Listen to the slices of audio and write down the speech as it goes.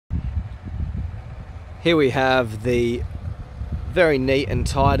Here we have the very neat and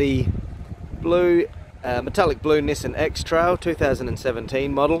tidy blue, metallic blue Nissan Xtrail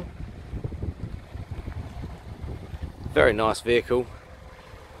 2017 model. Very nice vehicle.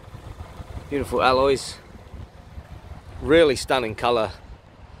 Beautiful alloys. Really stunning colour.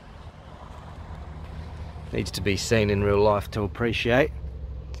 Needs to be seen in real life to appreciate.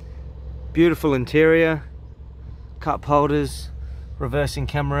 Beautiful interior, cup holders, reversing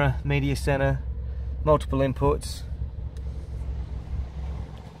camera, media center, multiple inputs,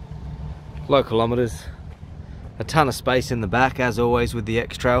 low kilometers, a ton of space in the back as always with the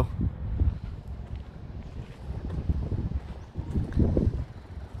Xtrail.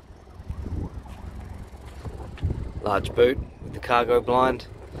 Large boot with the cargo blind,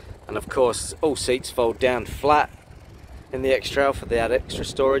 and of course all seats fold down flat in the Xtrail for that extra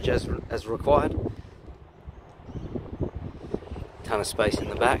storage as required. Ton of space in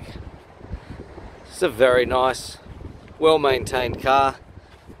the back. It's a very nice, well maintained car.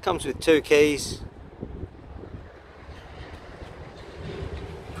 Comes with 2 keys,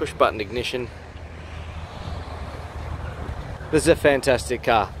 push button ignition. This is a fantastic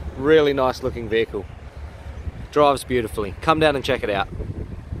car, really nice looking vehicle. Drives beautifully. Come down and check it out.